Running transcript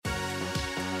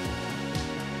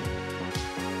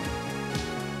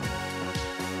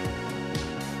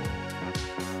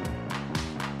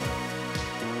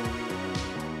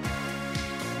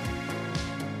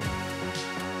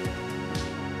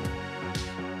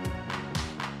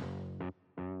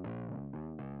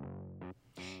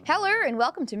Hello and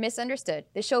welcome to Misunderstood,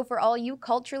 the show for all you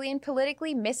culturally and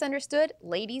politically misunderstood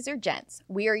ladies or gents.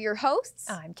 We are your hosts.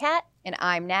 I'm Kat. And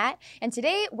I'm Nat. And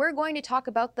today we're going to talk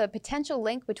about the potential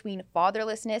link between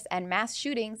fatherlessness and mass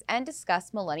shootings and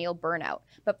discuss millennial burnout.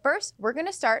 But first, we're going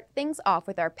to start things off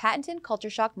with our patented culture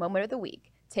shock moment of the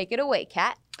week. Take it away,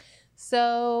 Kat.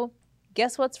 So,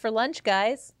 guess what's for lunch,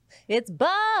 guys? It's bugs!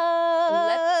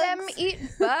 Let them eat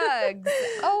bugs.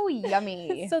 Oh,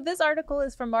 yummy. So this article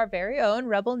is from our very own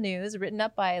Rebel News, written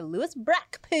up by Lewis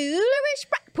Brackpool.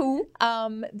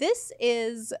 This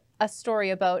is a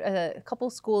story about a couple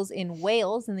schools in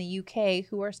Wales in the UK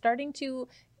who are starting to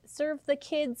serve the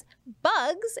kids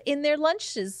bugs in their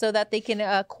lunches so that they can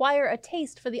acquire a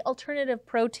taste for the alternative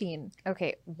protein.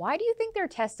 Okay, why do you think they're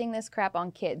testing this crap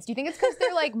on kids? Do you think it's because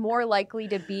they're like more likely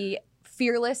to be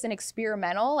fearless and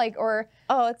experimental, I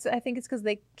think it's because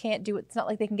they can't do it. It's not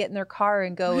like they can get in their car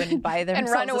and go and buy themselves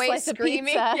and run away a slice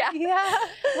screaming. of pizza. Yeah.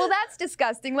 Well, that's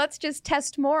disgusting. Let's just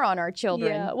test more on our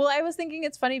children. Yeah. Well, I was thinking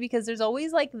it's funny because there's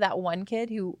always like that one kid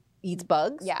who eats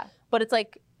bugs. Yeah. But it's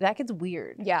like that kid's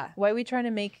weird. Yeah. Why are we trying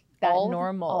to make that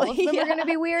normal? All of them are going to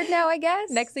be weird now, I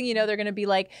guess. Next thing you know, they're going to be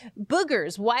like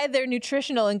boogers. Why they're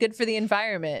nutritional and good for the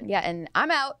environment. Yeah, and I'm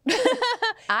out.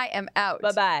 I am out.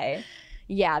 Bye-bye.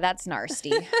 Yeah, that's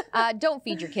nasty. Don't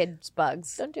feed your kids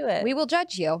bugs. Don't do it. We will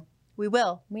judge you. We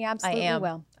will. We absolutely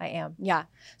will. I am. Yeah.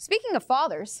 Speaking of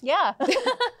fathers. Yeah.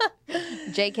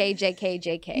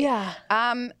 JK. Yeah.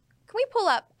 Can we pull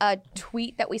up a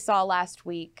tweet that we saw last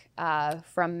week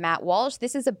from Matt Walsh?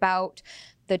 This is about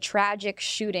the tragic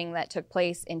shooting that took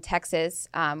place in Texas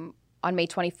on May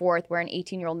 24th, where an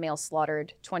 18-year-old male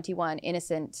slaughtered 21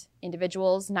 innocent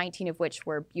individuals, 19 of which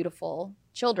were beautiful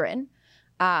children.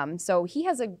 So he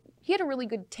had a really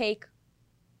good take,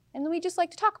 and we just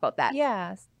like to talk about that.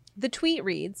 Yeah. The tweet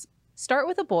reads, start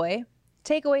with a boy,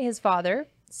 take away his father,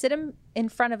 sit him in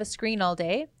front of a screen all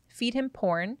day, feed him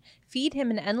porn, feed him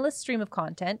an endless stream of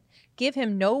content, give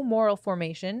him no moral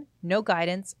formation, no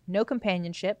guidance, no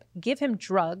companionship, give him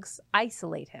drugs,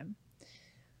 isolate him.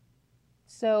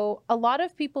 So a lot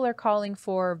of people are calling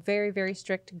for very, very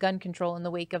strict gun control in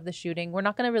the wake of the shooting. We're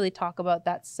not going to really talk about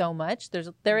that so much.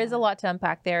 There is a lot to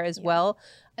unpack there as well.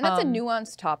 And that's a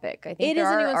nuanced topic. I think it is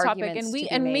a nuanced topic,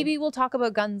 and maybe we'll talk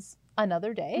about guns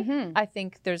another day. Mm-hmm. I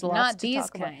think there's a lot to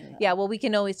talk about. Yeah, well, we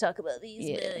can always talk about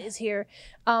these guys here.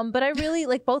 But I really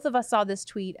both of us saw this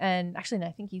tweet, and actually, no,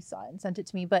 I think you saw it and sent it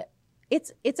to me. But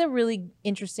it's a really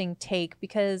interesting take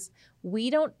because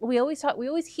we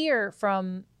always hear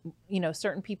from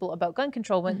certain people about gun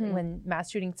control when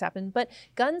mass shootings happen, but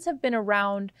guns have been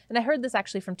around, and I heard this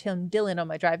actually from Tim Dillon on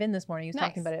my drive in this morning. He was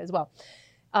talking about it as well.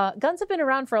 Guns have been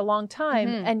around for a long time,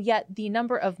 and yet the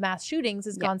number of mass shootings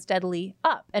has gone steadily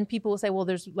up. And people will say, well,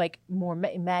 there's more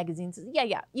magazines.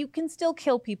 Yeah, you can still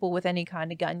kill people with any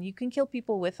kind of gun. You can kill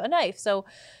people with a knife. So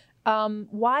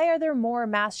why are there more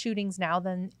mass shootings now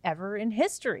than ever in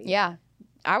history? Yeah,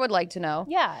 I would like to know.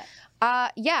 Yeah.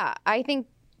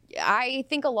 I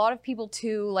think a lot of people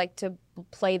too like to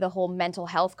play the whole mental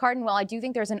health card. And while I do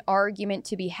think there's an argument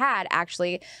to be had,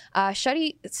 actually,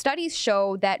 studies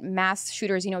show that mass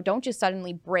shooters, don't just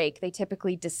suddenly break. They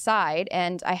typically decide.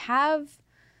 And I have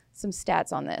some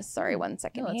stats on this. Sorry, one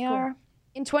second here. Cool.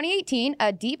 In 2018,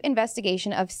 a deep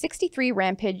investigation of 63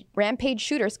 rampage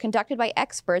shooters conducted by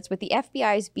experts with the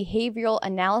FBI's Behavioral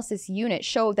Analysis Unit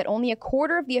showed that only a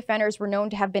quarter of the offenders were known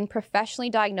to have been professionally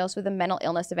diagnosed with a mental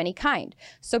illness of any kind.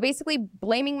 So basically,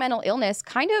 blaming mental illness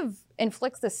kind of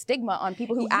inflicts a stigma on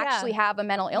people who actually have a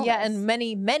mental illness. Yeah, and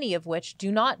many of which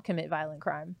do not commit violent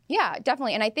crime. Yeah,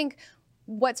 definitely. And I think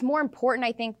what's more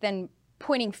important, than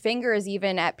pointing fingers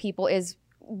even at people is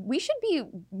we should be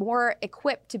more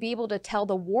equipped to be able to tell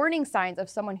the warning signs of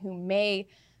someone who may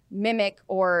mimic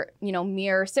or,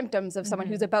 mirror symptoms of someone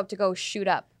who's about to go shoot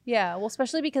up. Yeah, well,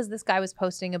 especially because this guy was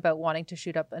posting about wanting to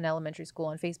shoot up an elementary school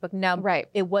on Facebook. Now,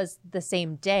 it was the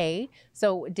same day,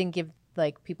 so it didn't give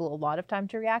people a lot of time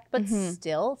to react, but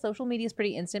still, social media is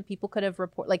pretty instant. People could have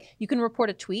you can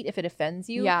report a tweet if it offends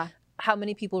you. Yeah. How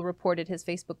many people reported his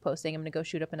Facebook post saying, I'm going to go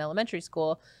shoot up an elementary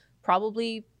school?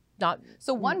 Probably not.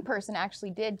 So one person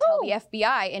actually did tell the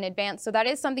FBI in advance. So that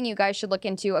is something you guys should look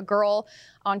into. A girl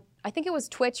on, I think it was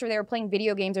Twitch, or they were playing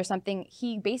video games or something.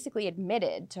 He basically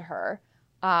admitted to her,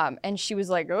 and she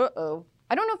was like, uh-oh.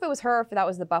 I don't know if it was her or if that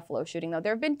was the Buffalo shooting, though.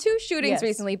 There have been 2 shootings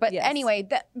recently. But anyway,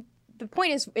 the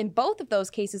point is, in both of those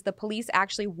cases, the police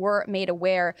actually were made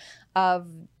aware of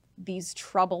these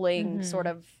troubling sort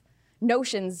of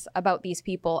notions about these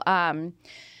people. And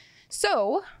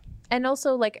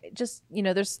also,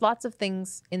 there's lots of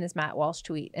things in this Matt Walsh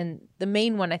tweet. And the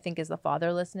main one, I think, is the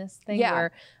fatherlessness thing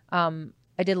where,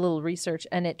 I did a little research,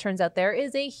 and it turns out there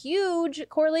is a huge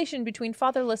correlation between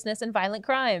fatherlessness and violent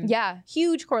crime. Yeah.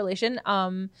 Huge correlation.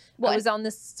 I was on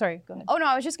this, sorry, go ahead. Oh no,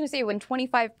 I was just gonna say, when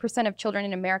 25% of children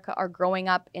in America are growing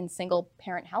up in single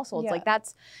parent households, like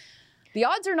the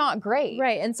odds are not great.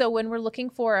 Right. And so when we're looking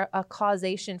for a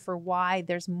causation for why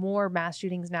there's more mass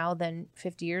shootings now than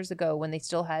 50 years ago when they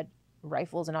still had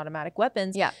rifles and automatic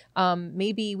weapons,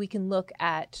 maybe we can look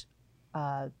at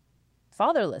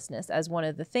fatherlessness as one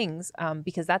of the things,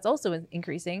 because that's also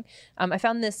increasing. I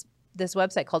found this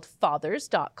website called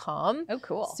fathers.com. Oh,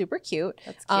 cool. Super cute.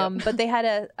 That's cute. But they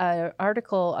had a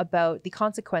article about the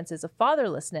consequences of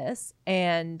fatherlessness,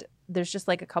 and there's just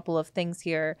like a couple of things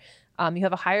here. You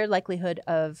have a higher likelihood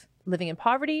of living in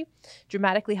poverty,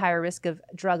 dramatically higher risk of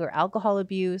drug or alcohol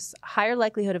abuse, higher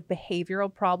likelihood of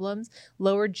behavioral problems,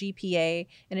 lower GPA,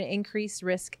 and an increased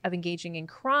risk of engaging in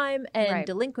crime and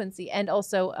delinquency, and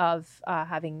also of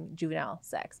having juvenile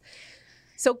sex.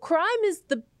 So crime is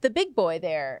the big boy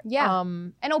there. Yeah.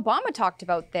 And Obama talked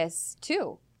about this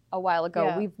too a while ago.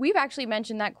 Yeah. We've actually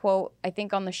mentioned that quote, I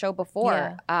think, on the show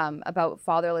before, about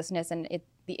fatherlessness and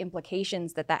the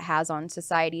implications that has on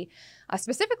society,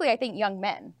 specifically, I think, young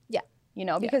men. Yeah. You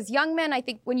know, because young men, I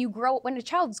think when a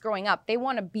child's growing up, they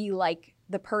want to be like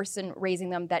the person raising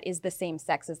them that is the same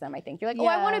sex as them, I think. You're like, oh,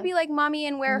 I want to be like mommy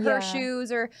and wear her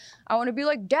shoes, or I want to be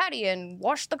like daddy and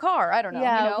wash the car. I don't know.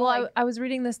 Yeah, you know? well, I was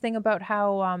reading this thing about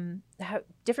how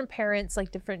different parents,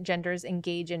 like different genders,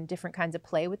 engage in different kinds of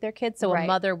play with their kids. So a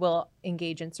mother will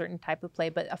engage in certain type of play,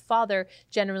 but a father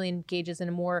generally engages in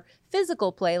a more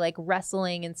physical play, like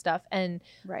wrestling and stuff. And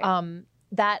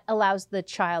that allows the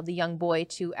child, the young boy,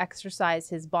 to exercise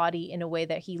his body in a way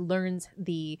that he learns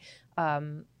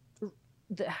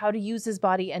how to use his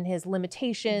body and his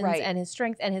limitations and his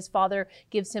strength. And his father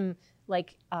gives him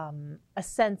like a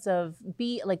sense of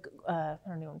I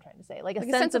don't know what I'm trying to say, like a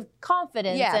sense of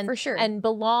confidence and for sure, and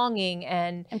belonging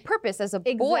and purpose as a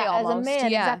boy, almost. As a man,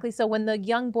 exactly. So when the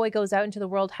young boy goes out into the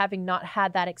world having not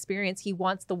had that experience, he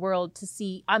wants the world to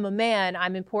see, I'm a man,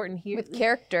 I'm important here with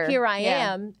character. Here I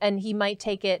am, and he might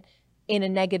take it in a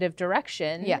negative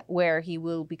direction where he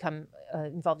will become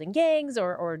involved in gangs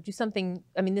or do something.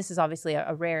 I mean, this is obviously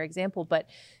a rare example, but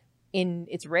in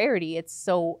its rarity, it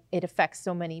affects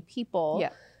so many people.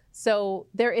 Yeah. So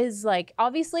there is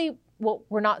obviously, well,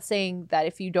 we're not saying that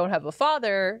if you don't have a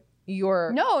father,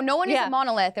 you're... No one is a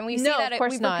monolith. And we've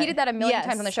repeated that a million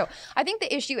times on the show. I think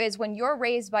the issue is when you're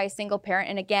raised by a single parent,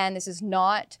 and again, this is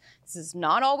not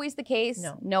always the case.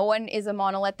 No one is a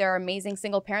monolith. There are amazing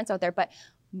single parents out there, but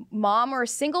mom or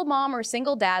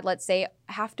single dad, let's say,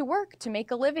 have to work to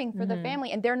make a living for the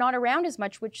family, and they're not around as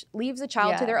much, which leaves a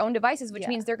child to their own devices, which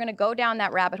means they're going to go down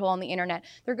that rabbit hole on the internet.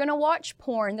 They're going to watch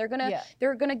porn. They're going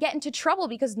to get into trouble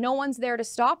because no one's there to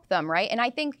stop them, right? And I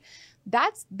think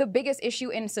that's the biggest issue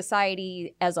in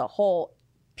society as a whole,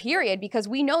 period, because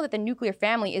we know that the nuclear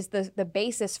family is the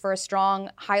basis for a strong,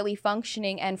 highly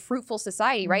functioning, and fruitful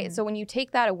society, right? So when you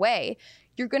take that away,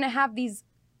 you're going to have these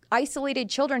isolated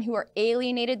children who are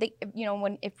alienated. They,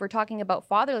 if we're talking about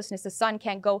fatherlessness, the son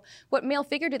can't go. What male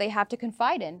figure do they have to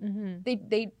confide in?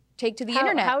 They take to the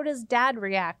internet. How does dad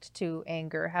react to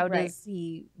anger? How does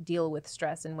he deal with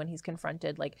stress? And when he's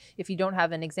confronted, like if you don't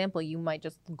have an example, you might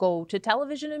just go to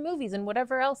television and movies and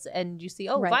whatever else, and you see,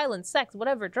 violence, sex,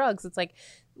 whatever, drugs. It's like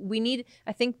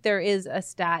I think there is a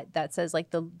stat that says like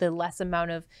the less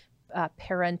amount of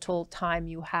parental time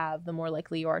you have, the more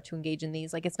likely you are to engage in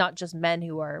these. Like it's not just men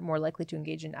who are more likely to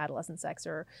engage in adolescent sex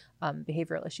or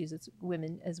behavioral issues, it's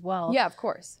women as well. Yeah, of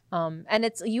course.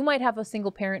 And you might have a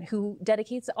single parent who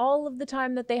dedicates all of the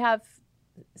time that they have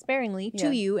sparingly to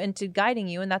you and to guiding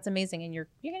you, and that's amazing, and you're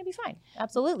gonna be fine.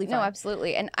 Absolutely fine. No,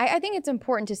 absolutely. And I think it's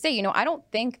important to say, I don't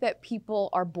think that people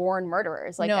are born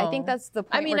murderers. Like I think that's the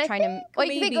point we're trying to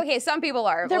like. You think, okay, some people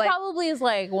are. There probably is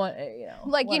like one,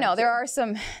 there are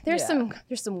some there's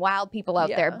some wild people out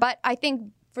there, but I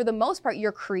think for the most part,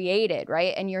 you're created,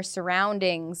 right? And your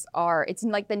surroundings it's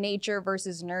like the nature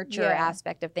versus nurture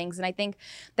aspect of things. And I think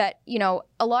that,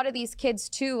 a lot of these kids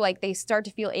too, like they start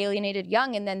to feel alienated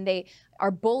young, and then they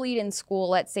are bullied in school,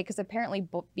 let's say, because apparently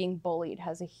being bullied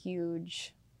has a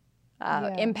huge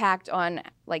impact on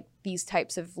like these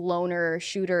types of loner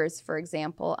shooters, for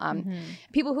example.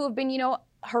 People who have been,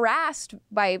 harassed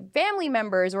by family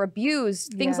members or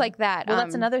abused, things like that. Well,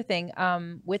 that's another thing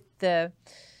with the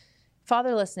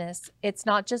fatherlessness. It's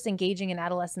not just engaging in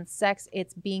adolescent sex,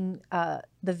 it's being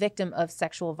the victim of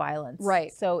sexual violence.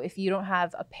 Right. So if you don't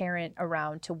have a parent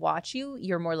around to watch you,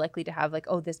 you're more likely to have like,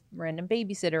 oh, this random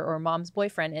babysitter or mom's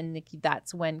boyfriend. And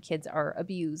that's when kids are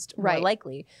abused more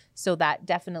likely. So that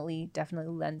definitely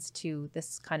lends to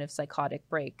this kind of psychotic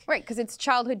break. Right. Because it's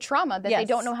childhood trauma that they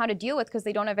don't know how to deal with because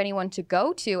they don't have anyone to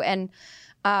go to. And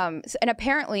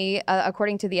apparently,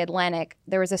 according to The Atlantic,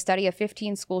 there was a study of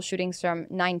 15 school shootings from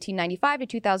 1995 to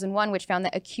 2001, which found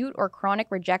that acute or chronic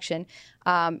rejection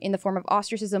in the form of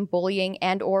ostracism, bullying,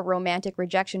 and or romantic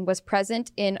rejection was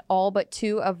present in all but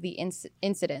 2 of the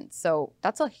incidents. So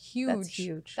that's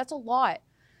huge. That's a lot.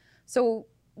 So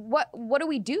what do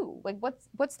we do? Like,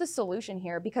 what's the solution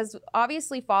here? Because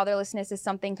obviously fatherlessness is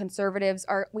something conservatives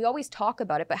we always talk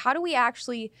about it, but how do we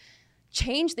actually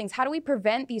change things? How do we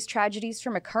prevent these tragedies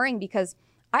from occurring? Because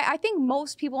I think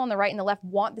most people on the right and the left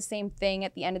want the same thing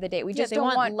at the end of the day. We just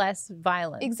don't want less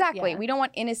violence. Exactly. Yeah. We don't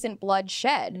want innocent blood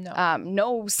shed. No,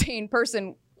 no sane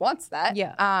person wants that.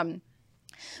 Yeah.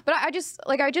 But I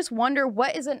just wonder,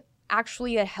 what is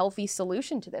actually a healthy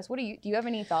solution to this? Do you have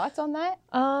any thoughts on that?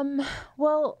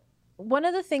 Well, one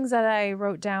of the things that I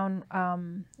wrote down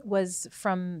was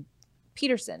from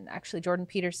Peterson, actually, Jordan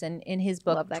Peterson, in his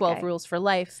book, 12 Rules for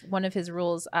Life. One of his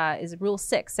rules is Rule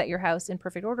 6, set your house in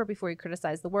perfect order before you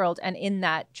criticize the world. And in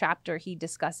that chapter, he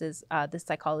discusses the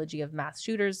psychology of mass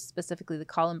shooters, specifically the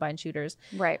Columbine shooters.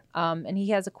 Right. And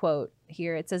he has a quote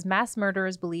here. It says, mass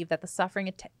murderers believe that the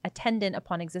suffering attendant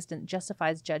upon existence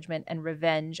justifies judgment and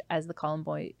revenge, as the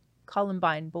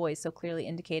Columbine boys so clearly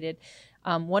indicated.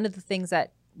 One of the things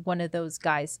that one of those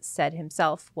guys said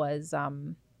himself was...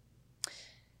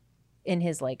 in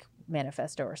his like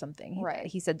manifesto or something. Right.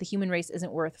 He said the human race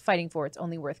isn't worth fighting for, it's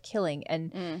only worth killing.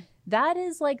 And that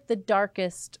is like the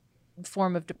darkest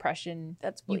form of depression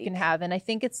you can have. And I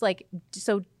think it's like,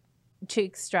 so to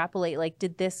extrapolate, like,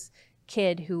 did this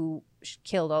kid who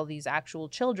killed all these actual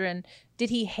children, did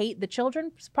he hate the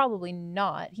children? Probably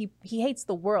not. He hates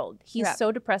the world. He's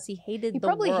so depressed. He hated the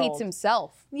world. He probably hates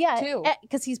himself. Yeah, too,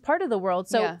 because he's part of the world.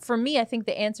 So for me, I think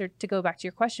the answer, to go back to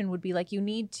your question, would be like, you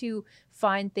need to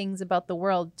find things about the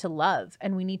world to love,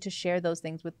 and we need to share those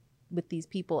things with these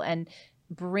people and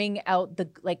bring out the,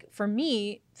 like, for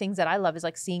me, things that I love is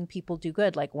like seeing people do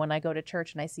good. Like when I go to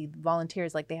church and I see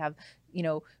volunteers, like they have,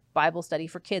 Bible study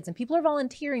for kids, and people are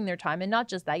volunteering their time. And not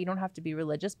just that, you don't have to be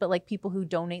religious, but like people who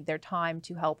donate their time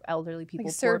to help elderly people,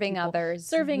 like serving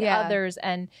others,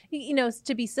 and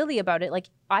to be silly about it. Like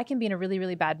I can be in a really,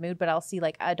 really bad mood, but I'll see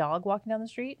like a dog walking down the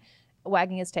street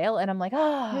wagging his tail, and I'm like,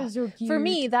 so for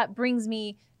me that brings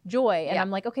me joy. And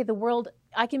I'm like, okay, the world,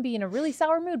 I can be in a really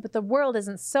sour mood, but the world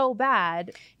isn't so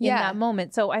bad in that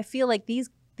moment. So I feel like these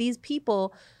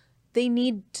people, they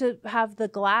need to have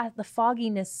the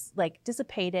fogginess like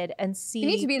dissipated and see. They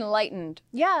need to be enlightened.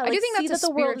 Yeah, like, I do think that's a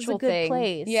spiritual the world is a good thing.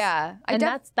 Place. Yeah, and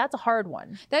that's a hard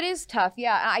one. That is tough.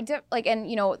 Yeah,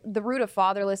 the root of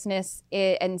fatherlessness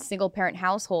and single parent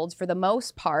households, for the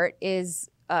most part, is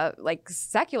like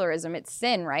secularism. It's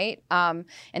sin, right? And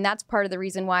that's part of the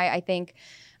reason why I think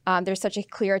there's such a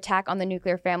clear attack on the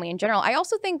nuclear family in general. I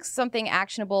also think something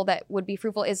actionable that would be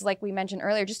fruitful is, like we mentioned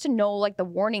earlier, just to know like the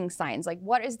warning signs. Like,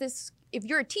 what is this? If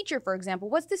you're a teacher, for example,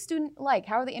 what's this student like?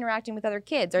 How are they interacting with other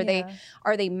kids? Are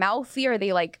they mouthy? Are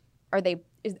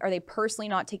they personally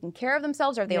not taking care of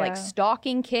themselves? Are they like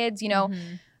stalking kids?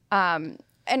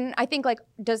 And I think, like,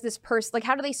 does this person, like,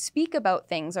 how do they speak about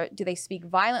things? Or do they speak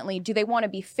violently? Do they want to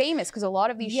be famous? Because a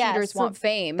lot of these shooters want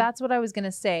fame. That's what I was going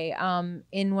to say.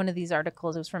 In one of these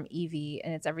articles, it was from Evie,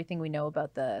 and it's everything we know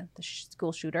about the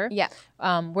school shooter. Yeah.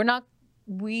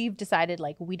 We've decided,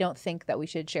 like, we don't think that we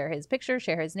should share his picture,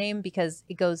 share his name, because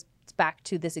it goes back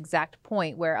to this exact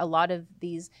point where a lot of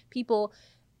these people,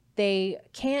 they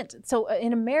can't. So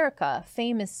in America,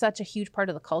 fame is such a huge part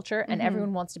of the culture, and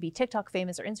everyone wants to be TikTok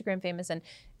famous or Instagram famous. And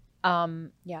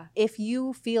if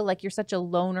you feel like you're such a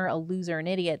loner, a loser, an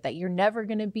idiot, that you're never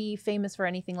going to be famous for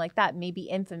anything like that, maybe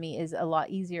infamy is a lot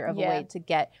easier of a way to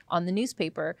get on the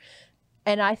newspaper.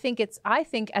 And I think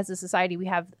as a society, we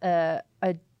have a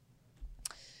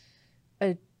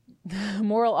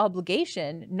moral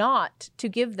obligation not to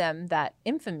give them that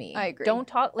infamy. I agree. Don't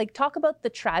talk about the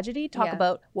tragedy, talk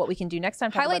about what we can do next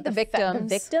time. Highlight the victims. The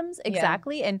victims,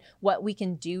 exactly, and what we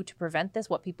can do to prevent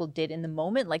this, what people did in the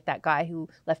moment, like that guy who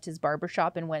left his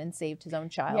barbershop and went and saved his own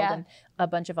child and a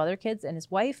bunch of other kids and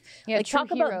his wife. Talk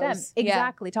about them.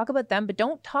 Exactly. Talk about them, but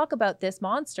don't talk about this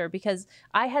monster, because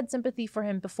I had sympathy for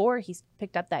him before he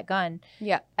picked up that gun.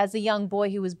 Yeah. As a young boy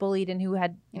who was bullied and who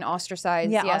had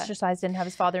ostracized. Ostracized, didn't have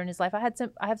his father in his life. I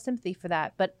have sympathy for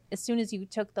that. But as soon as you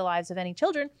took the lives of any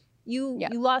children, you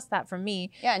lost that from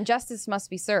me. Yeah, and justice must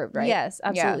be served, right? Yes,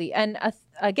 absolutely. And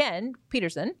again,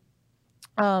 Peterson,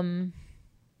 Blah,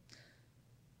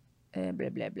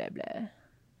 blah, blah, blah.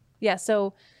 Yeah,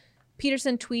 so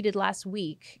Peterson tweeted last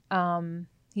week,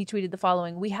 he tweeted the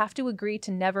following: "We have to agree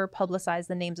to never publicize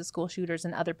the names of school shooters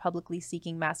and other publicly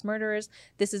seeking mass murderers.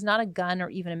 This is not a gun or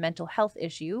even a mental health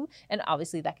issue." And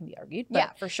obviously that can be argued. But,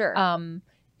 yeah, for sure.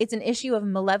 It's an issue of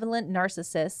malevolent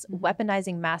narcissists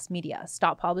weaponizing mass media.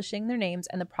 Stop publishing their names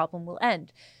and the problem will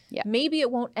end. Yeah. Maybe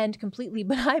it won't end completely,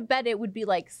 but I bet it would be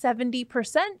like 70%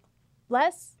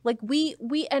 less. Like we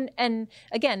and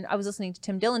again, I was listening to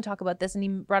Tim Dillon talk about this and he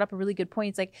brought up a really good point.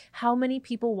 It's like, how many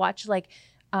people watch like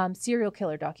serial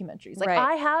killer documentaries? Like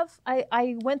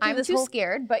I went through I'm this too whole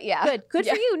scared, but yeah. Good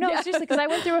for you. No, seriously, because I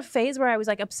went through a phase where I was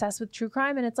like obsessed with true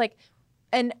crime, and it's like,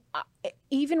 and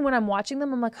even when I'm watching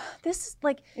them, I'm like, this is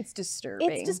like, it's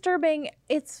disturbing.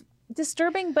 It's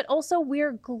disturbing, but also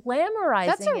we're glamorizing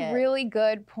That's a really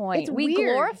good point. It's we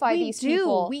weird. glorify these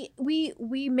people.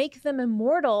 We make them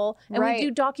immortal, and we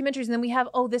do documentaries, and then we have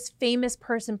this famous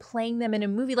person playing them in a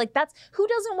movie. Like, that's, who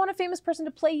doesn't want a famous person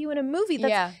to play you in a movie?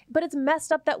 But it's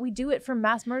messed up that we do it for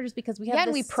mass murders because we have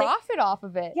and we profit off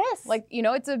of it. Yes, like, you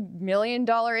know, it's $1 million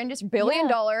industry, $1 billion.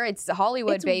 It's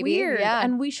Hollywood, it's baby. Weird. Yeah,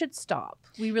 and we should stop.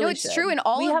 We really it's should. true. And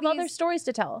we have other stories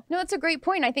to tell. No, it's a great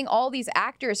point. I think all these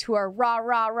actors who are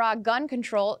rah gun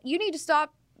control, you need to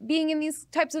stop being in these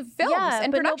types of films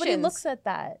and but productions. Nobody looks at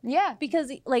that. Yeah,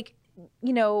 because like,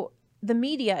 you know, the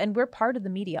media, and we're part of the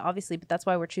media, obviously, but that's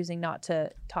why we're choosing not to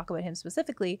talk about him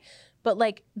specifically. But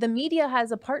like, the media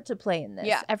has a part to play in this.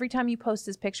 Yeah. Every time you post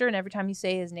his picture and every time you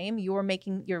say his name,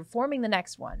 you're forming the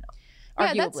next one.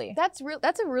 Arguably, that's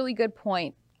a really good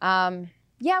point.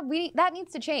 Yeah, that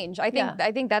needs to change. I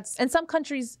think that's, and some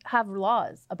countries have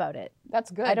laws about it. That's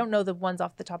good. I don't know the ones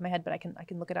off the top of my head, but I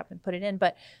can look it up and put it in.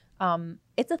 But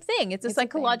it's a thing. It's a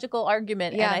psychological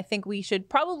argument, and I think we should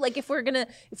probably, like, if we're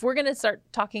gonna start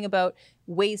talking about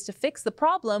ways to fix the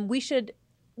problem, we should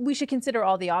consider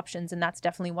all the options, and that's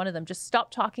definitely one of them. Just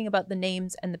stop talking about the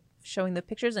names and showing the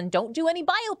pictures, and don't do any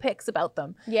biopics about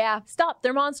them. Yeah, stop.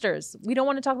 They're monsters. We don't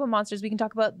want to talk about monsters. We can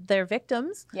talk about their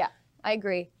victims. Yeah, I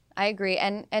agree.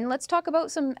 And let's talk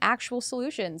about some actual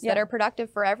solutions that are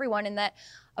productive for everyone, and that,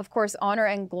 of course, honor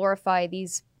and glorify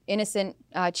these innocent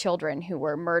children who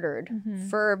were murdered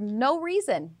for no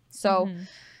reason. So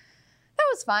that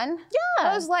was fun. Yeah.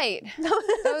 That was light.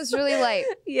 That was really light.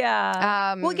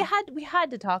 Yeah. Well, we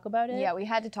had to talk about it. Yeah, we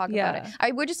had to talk about it.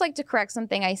 I would just like to correct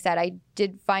something I said. I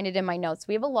did find it in my notes.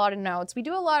 We have a lot of notes. We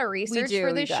do a lot of research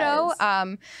for this show.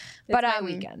 But my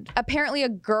weekend. Apparently a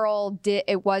girl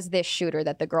it was this shooter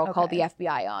that the girl called the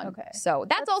FBI on. Okay. So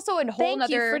that's also a whole nother.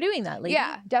 Thank you for doing that, lady.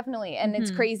 Yeah, definitely. And it's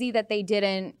crazy that they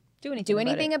didn't do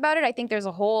anything about it. I think there's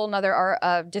a whole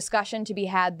nother discussion to be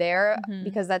had there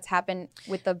because that's happened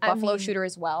with the Buffalo shooter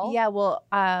as well. Yeah, well,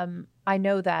 I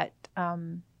know that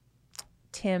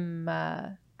Tim,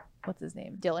 what's his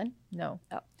name? Dylan? No,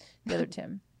 the other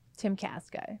Tim Cass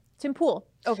guy. Tim Pool.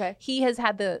 Okay. He has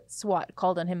had the SWAT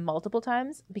called on him multiple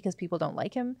times because people don't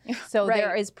like him. So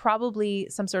there is probably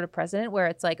some sort of precedent where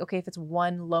it's like, okay, if it's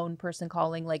one lone person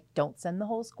calling, like, don't send the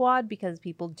whole squad because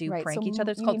people do prank each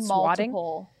other. It's called swatting.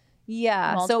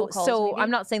 Yeah. So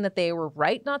I'm not saying that they were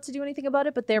right not to do anything about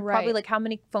it, but they're probably like, how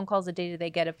many phone calls a day do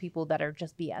they get of people that are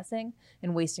just BSing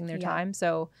and wasting their time?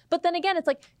 So, but then again, it's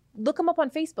like, look him up on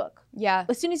Facebook. Yeah.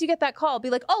 As soon as you get that call, be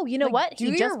like, oh, you know what?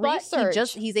 He's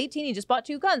 18. He just bought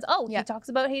 2 guns. Oh, he talks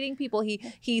about hating people.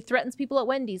 He threatens people at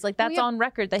Wendy's. Like, that's on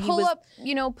record that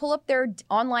pull up their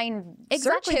online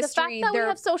search history. The fact that we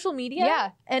have social media.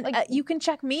 Yeah. And like, you can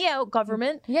check me out,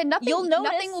 government. Yeah, nothing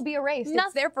will be erased.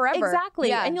 It's there forever. Exactly.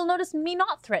 Yeah. And you'll notice me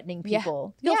not threatening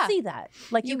people. Yeah. You'll see that.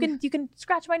 Like, you can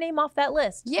scratch my name off that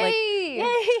list. Yay.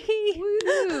 Like, yay.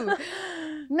 Woo.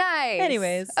 Nice.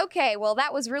 Anyways. Okay, well,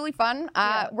 that was really fun.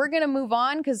 We're going to move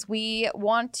on because we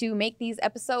want to make these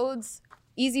episodes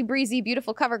easy breezy,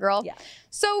 beautiful cover girl. Yeah.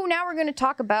 So now we're going to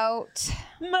talk about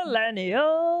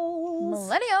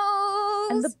millennials.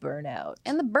 And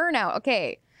the burnout.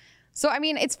 Okay. So, I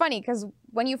mean, it's funny because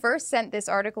when you first sent this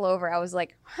article over, I was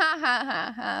like, ha, ha,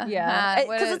 ha, ha. Yeah.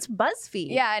 Because it's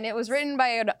BuzzFeed. Yeah. And it was written by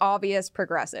an obvious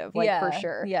progressive, for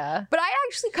sure. Yeah. But I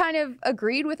actually kind of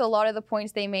agreed with a lot of the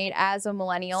points they made as a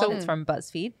millennial. So it's from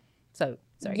BuzzFeed. So,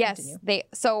 sorry, yes, continue.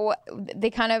 they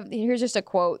kind of, here's just a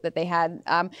quote that they had.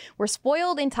 We're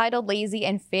spoiled, entitled, lazy,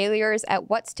 and failures at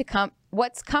what's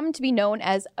come to be known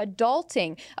as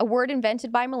adulting, a word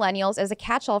invented by millennials as a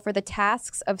catch-all for the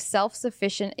tasks of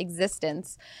self-sufficient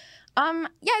existence. Yeah,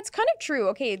 it's kind of true.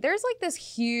 Okay, there's like this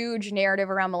huge narrative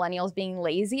around millennials being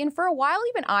lazy, and for a while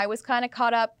even I was kind of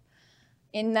caught up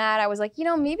in that I was like, you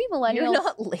know, maybe millennials. You're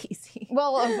not lazy.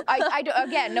 Well, I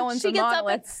again, no one's She a gets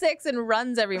monolith. up at 6 and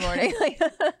runs every morning.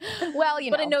 Well,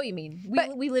 you know. But I know what you mean.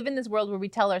 We live in this world where we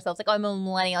tell ourselves, like, oh, I'm a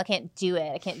millennial. I can't do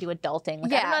it. I can't do adulting.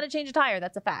 Like, I don't know how to change a tire.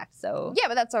 That's a fact. So yeah,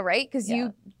 but that's all right because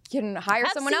you can hire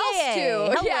someone else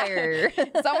to. Yeah.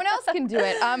 Someone else can do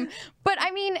it. But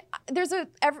I mean, there's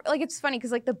it's funny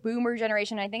because like the boomer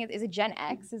generation, I think is it Gen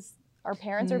X? Is our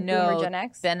parents are boomer Gen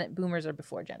X? Boomers are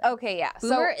before Gen X. Okay, yeah.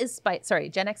 Boomer is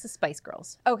Gen X is Spice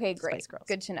Girls. Okay, great. Spice Girls.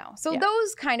 Good to know. So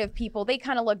those kind of people, they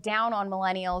kind of look down on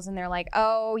millennials and they're like,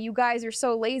 oh, you guys are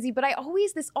so lazy. But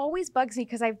this always bugs me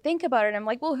because I think about it and I'm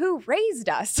like, well, who raised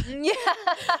us? Yeah.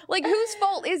 Like, whose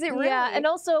fault is it really? Yeah, and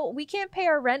also we can't pay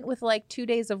our rent with like 2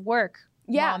 days of work.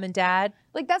 Yeah. Mom and dad.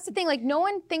 Like, that's the thing. Like, no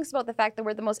one thinks about the fact that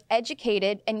we're the most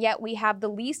educated and yet we have the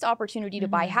least opportunity to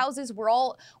buy houses.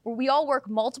 We all work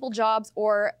multiple jobs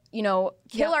or, you know,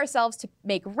 kill ourselves to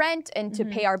make rent and to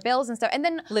pay our bills and stuff. And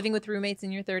then living with roommates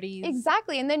in your 30s.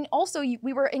 Exactly. And then also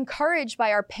we were encouraged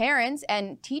by our parents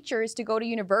and teachers to go to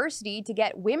university to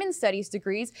get women's studies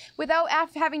degrees without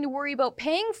having to worry about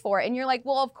paying for it. And you're like,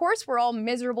 well, of course we're all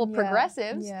miserable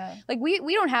progressives. Yeah. Like,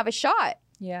 we don't have a shot.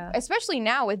 Yeah. Especially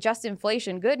now with just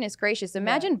inflation. Goodness gracious.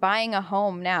 Imagine buying a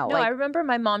home now. No, I remember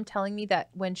my mom telling me that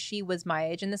when she was my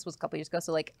age, and this was a couple years ago,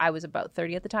 so like I was about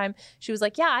 30 at the time, she was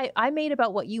like, yeah, I made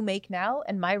about what you make now,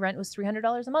 and my rent was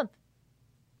 $300 a month.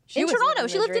 In Toronto.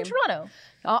 She lived in Toronto.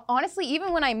 Honestly,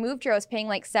 even when I moved here, I was paying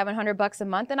like $700 a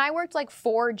month, and I worked like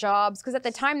 4 jobs because at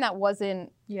the time that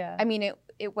wasn't. Yeah. I mean,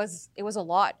 it was a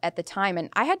lot at the time, and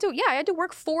I had to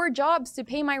work 4 jobs to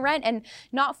pay my rent and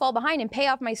not fall behind and pay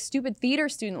off my stupid theater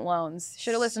student loans.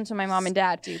 Should have listened to my mom and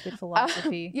dad. Stupid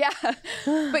philosophy. Yeah,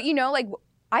 but you know, like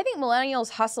I think millennials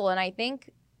hustle, and I think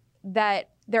that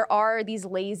there are these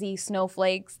lazy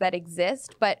snowflakes that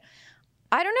exist, but.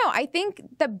 I don't know. I think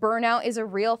that burnout is a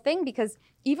real thing because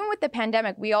even with the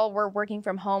pandemic, we all were working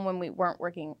from home when we weren't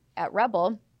working at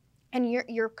Rebel. And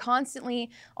you're constantly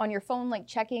on your phone, like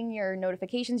checking your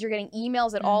notifications. You're getting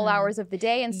emails at all hours of the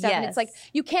day and stuff. Yes. And it's like,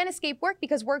 you can't escape work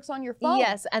because work's on your phone.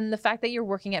 Yes. And the fact that you're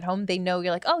working at home, they know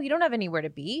you're like, oh, you don't have anywhere to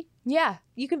be. Yeah.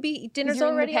 You can be, dinner's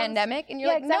During already the pandemic. And you're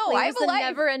like, exactly. no, I have a life.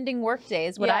 never-ending work day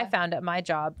is what I found at my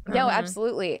job. No,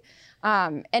 absolutely.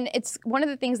 And it's one of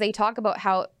the things they talk about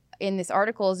how in this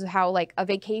article is how like a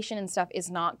vacation and stuff is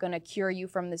not going to cure you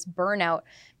from this burnout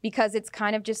because it's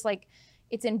kind of just like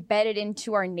it's embedded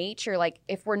into our nature. Like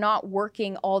if we're not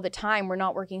working all the time, we're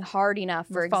not working hard enough,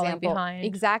 for example. Falling behind.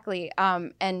 Exactly.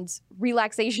 And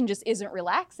relaxation just isn't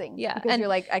relaxing. Yeah. Because you're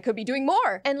like, I could be doing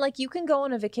more. And like you can go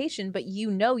on a vacation, but you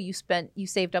know you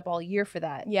saved up all year for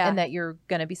that. Yeah. And that you're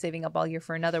going to be saving up all year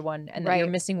for another one. And that you're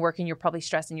missing work and you're probably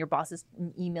stressed and your boss is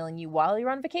emailing you while you're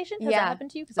on vacation. Has that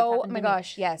happened to you? Oh my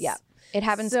gosh, yes. Yeah. It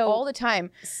happens all the time.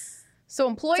 So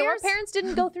employers. So our parents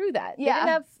didn't go through that. Yeah. They didn't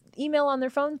have email on their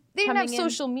phone. They didn't have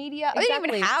social media. Exactly. They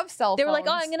didn't even have cell phones. They were like,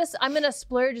 oh, I'm gonna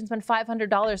splurge and spend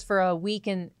 $500 for a week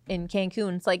in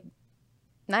Cancun. It's like,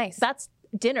 nice. That's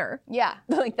dinner. Yeah.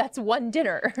 Like that's one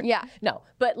dinner. Yeah. No,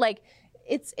 but like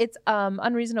it's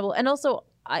unreasonable. And also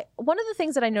one of the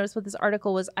things that I noticed with this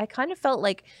article was I kind of felt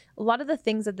like a lot of the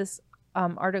things that this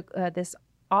this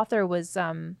author was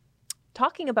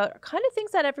talking about are kind of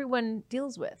things that everyone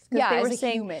deals with. Yeah, they were as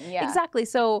a human. Yeah. Exactly.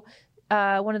 So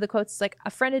one of the quotes is like, a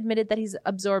friend admitted that he's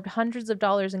absorbed hundreds of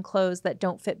dollars in clothes that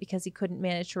don't fit because he couldn't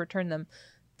manage to return them.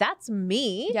 That's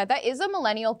me. Yeah, that is a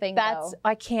millennial thing, though.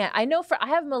 I can't. I know I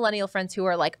have millennial friends who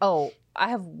are like, oh, I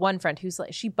have one friend who's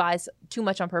like, she buys too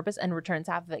much on purpose and returns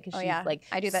half of it because she's like,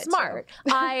 I do that smart.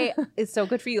 too. It's so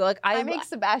good for you. Like I make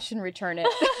Sebastian return it.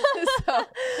 So,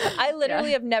 I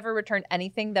literally have never returned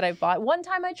anything that I've bought. One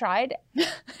time I tried to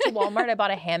Walmart. I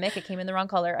bought a hammock. It came in the wrong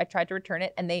color. I tried to return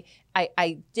it and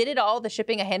I did it all, the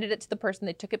shipping. I handed it to the person.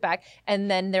 They took it back. And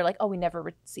then they're like, oh, we never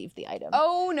received the item.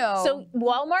 Oh, no. So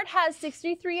Walmart has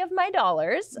 63 of my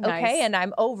dollars. Nice. Okay. And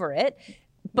I'm over it.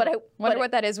 But I wonder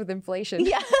what that is with inflation.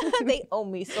 Yeah, they owe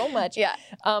me so much. Yeah.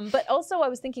 But also I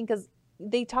was thinking, because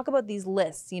they talk about these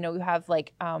lists, you know, you have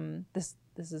like, this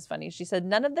is funny. She said,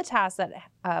 none of the tasks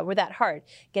that were that hard.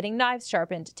 Getting knives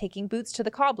sharpened, taking boots to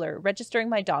the cobbler, registering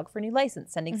my dog for a new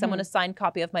license, sending someone a signed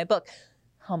copy of my book.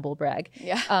 Humble brag.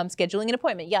 Yeah. Scheduling an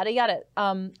appointment, yada, yada.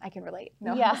 I can relate.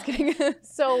 No, yeah. I'm just kidding.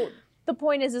 So the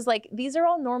point is like, these are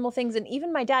all normal things. And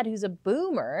even my dad, who's a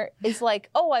boomer, is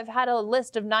like, oh, I've had a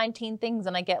list of 19 things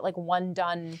and I get like one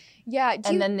done. Yeah.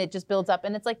 Then it just builds up.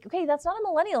 And it's like, okay, that's not a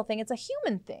millennial thing. It's a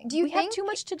human thing. We have too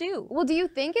much to do. Well, do you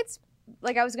think it's,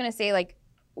 like I was going to say, like,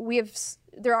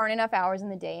 there aren't enough hours in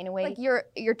the day in a way. Like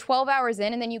you're 12 hours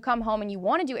in and then you come home and you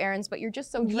want to do errands, but you're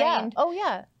just so drained. Yeah. Oh,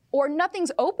 yeah. or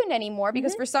nothing's open anymore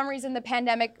because for some reason the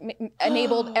pandemic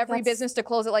enabled every business to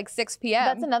close at like 6 p.m.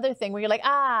 That's another thing where you're like,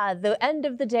 the end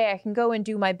of the day I can go and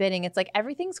do my bidding. It's like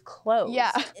everything's closed.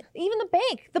 Yeah. Even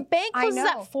the bank closes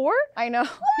at 4. I know.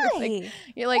 Why?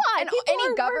 You're like Why? and People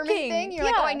any are government working. thing, you're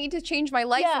like, oh, I need to change my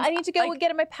license. Yeah, I need to go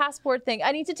get my passport thing.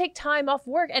 I need to take time off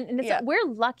work. And it's we're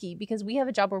lucky because we have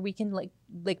a job where we can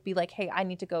like be like, hey, I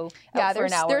need to go out for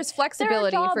an hour. There's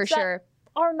flexibility for sure.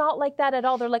 Are not like that at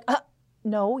all. They're like,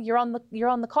 no, you're on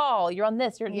the call. You're on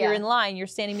this. You're in line. You're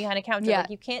standing behind a counter. Like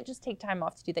you can't just take time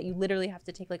off to do that. You literally have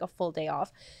to take like a full day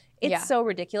off. It's so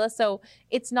ridiculous. So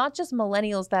it's not just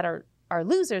millennials that are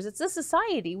losers. It's a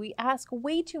society. We ask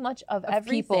way too much of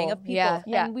everything, of people.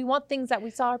 And we want things that we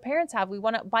saw our parents have. We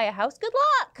want to buy a house. Good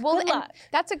luck. Well, Good luck.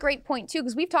 That's a great point too,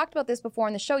 because we've talked about this before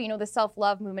on the show, you know, the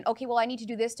self-love movement. Okay, well, I need to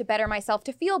do this to better myself,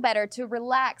 to feel better, to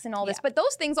relax and all this. But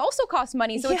those things also cost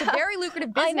money. So it's a very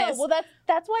lucrative business. I know. Well,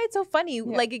 that's why it's so funny.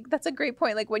 Like, that's a great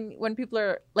point. Like when people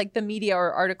are like the media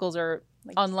or articles are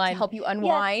like online. To help you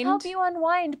unwind. Yeah, help you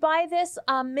unwind. Buy this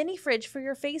mini fridge for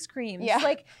your face creams. Yeah.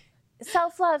 Like,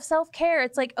 self-love, self-care.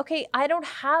 It's like, okay, I don't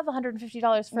have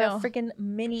 $150 for a freaking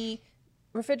mini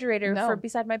refrigerator for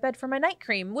beside my bed for my night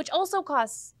cream, which also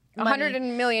costs $100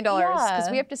 million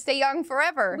because we have to stay young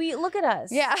forever. We look at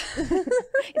us. Yeah.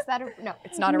 Is that no,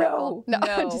 it's not a ripple. No,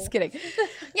 I'm just kidding.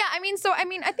 Yeah, I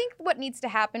mean, I think what needs to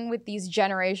happen with these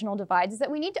generational divides is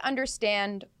that we need to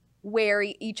understand where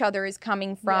each other is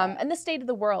coming from. And the state of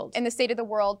the world. And the state of the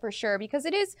world for sure. Because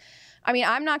it is, I mean,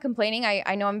 I'm not complaining.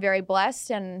 I know I'm very blessed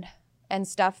and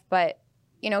stuff, but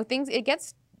you know, it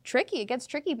gets tricky. It gets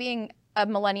tricky being a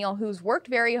millennial who's worked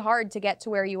very hard to get to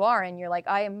where you are, and you're like,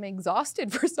 I am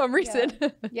exhausted for some reason.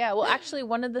 Yeah, well, actually,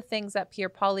 one of the things that Pierre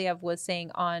Poilievre was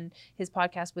saying on his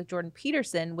podcast with Jordan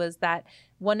Peterson was that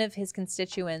one of his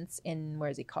constituents in, where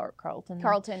is he, Carleton?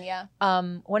 Carleton, yeah.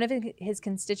 One of his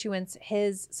constituents,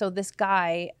 so this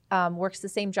guy works the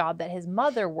same job that his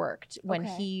mother worked when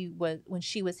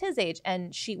she was his age,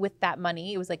 and she, with that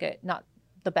money, it was like not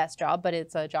the best job, but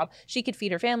it's a job. She could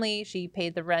feed her family. She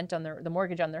paid the rent on the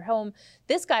mortgage on their home.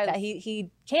 This guy,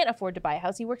 he can't afford to buy a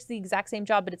house. He works the exact same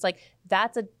job, but it's like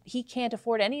he can't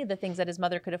afford any of the things that his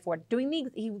mother could afford.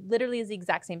 He literally is the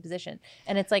exact same position.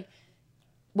 And it's like,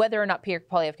 whether or not Pierre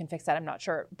Poilievre can fix that, I'm not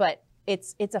sure. But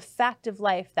it's a fact of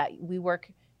life that we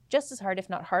work just as hard, if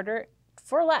not harder,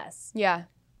 for less. Yeah.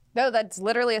 No, that's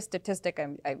literally a statistic.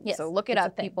 Yes, so look it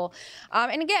up, people.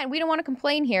 And again, we don't want to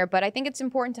complain here, but I think it's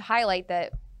important to highlight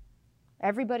that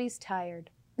everybody's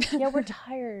tired. Yeah, we're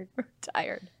tired. We're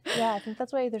tired. Yeah, I think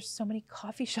that's why there's so many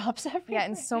coffee shops everywhere. Yeah,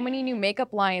 and so many new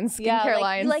makeup lines, skincare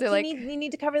lines. You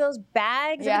need to cover those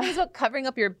bags. Yeah. Everything's about covering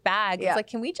up your bag. It's like,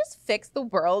 can we just fix the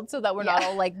world so that we're not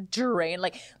all like drained?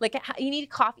 Like you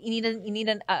need coffee. You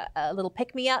need a little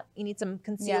pick me up. You need some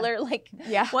concealer.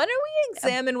 Yeah. Why don't we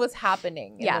examine what's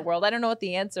happening in the world? I don't know what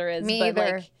the answer is. Me but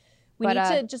either. Like, we need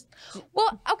to just...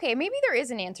 Well, okay, maybe there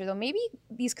is an answer, though. Maybe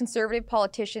these conservative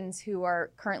politicians who are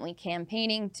currently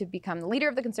campaigning to become the leader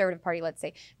of the Conservative Party, let's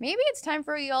say, maybe it's time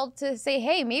for y'all to say,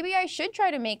 hey, maybe I should try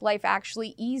to make life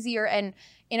actually easier and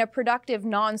in a productive,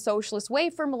 non-socialist way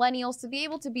for millennials to be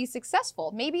able to be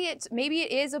successful. Maybe it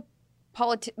is a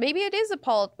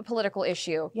political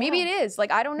issue. Yeah. Maybe it is.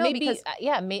 Like, I don't know. Because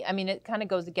I mean, it kind of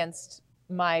goes against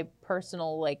my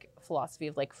personal philosophy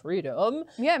of freedom.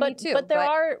 Yeah, me too. But there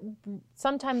are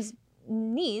sometimes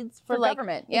needs for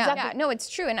government. Yeah. Exactly. Yeah, no, it's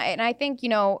true. And I think,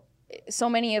 so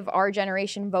many of our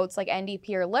generation votes like NDP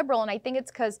or Liberal, and I think it's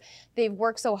because they've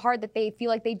worked so hard that they feel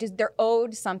like they're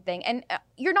owed something. And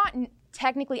you're not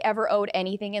technically ever owed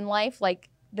anything in life. Like,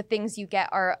 the things you get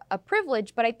are a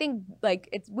privilege, but I think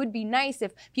it would be nice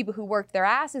if people who worked their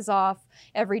asses off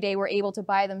every day were able to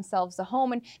buy themselves a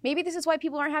home. And maybe this is why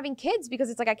people aren't having kids, because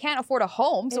it's like, I can't afford a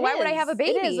home, so why would I have a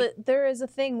baby? There is a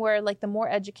thing where the more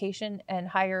education and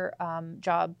higher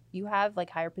job you have,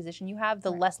 higher position you have,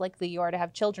 the less likely you are to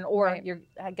have children, or you're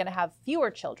going to have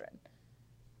fewer children.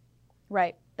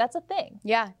 Right. That's a thing.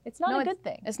 Yeah. It's not a good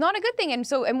thing. It's not a good thing.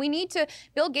 And we need to,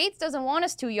 Bill Gates doesn't want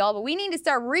us to, y'all, but we need to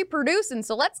start reproducing.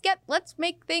 So let's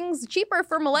make things cheaper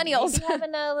for millennials. Maybe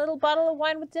having a little bottle of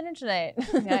wine with dinner tonight.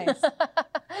 Nice.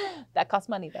 That costs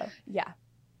money though. Yeah.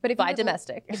 But buy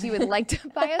domestic. If you would like to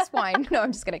buy us wine. No,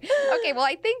 I'm just kidding. Okay, well,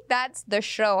 I think that's the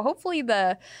show. Hopefully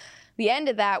the end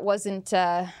of that wasn't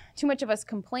too much of us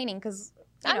complaining, because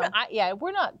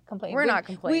we're not complaining. We're not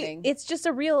complaining. It's just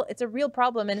a real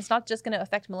problem, and it's not just going to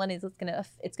affect millennials.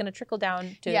 It's going to trickle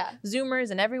down to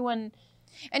Zoomers and everyone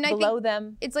below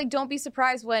them. It's like, don't be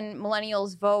surprised when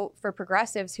millennials vote for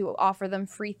progressives who offer them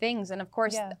free things. And of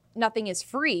course, nothing is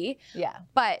free. Yeah,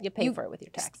 but you pay for it with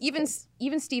your taxes.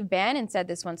 even Steve Bannon said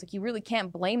this once, like, you really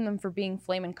can't blame them for being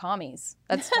flaming commies.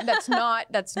 That's not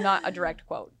a direct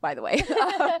quote, by the way.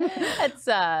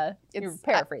 You're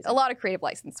paraphrasing. A lot of creative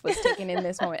license was taken in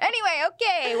this moment. Anyway,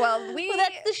 okay, well,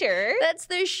 that's the sure. That's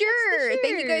the sure.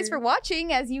 Thank you guys for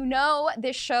watching. As you know,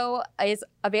 this show is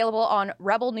available on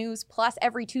Rebel News Plus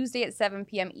every Tuesday at 7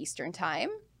 p.m. Eastern Time.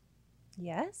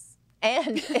 Yes.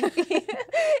 And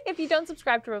if you don't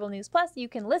subscribe to Rebel News Plus, you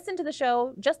can listen to the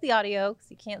show, just the audio, because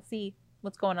you can't see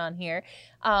what's going on here,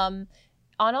 on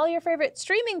all your favorite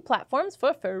streaming platforms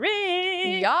for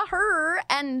free. Yahoo!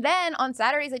 And then on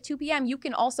Saturdays at 2 p.m., you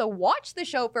can also watch the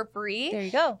show for free. There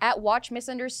you go. At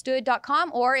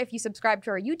watchmisunderstood.com, or if you subscribe to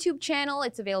our YouTube channel,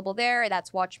 it's available there.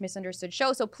 That's Watch Misunderstood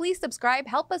Show. So please subscribe.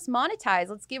 Help us monetize.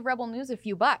 Let's give Rebel News a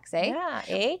few bucks, eh? Yeah,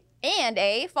 eh? And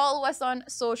follow us on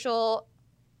social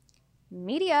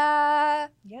media.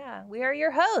 Yeah, we are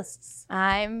your hosts.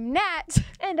 I'm Nat.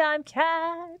 And I'm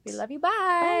Kat. We love you. Bye.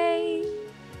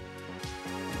 Bye.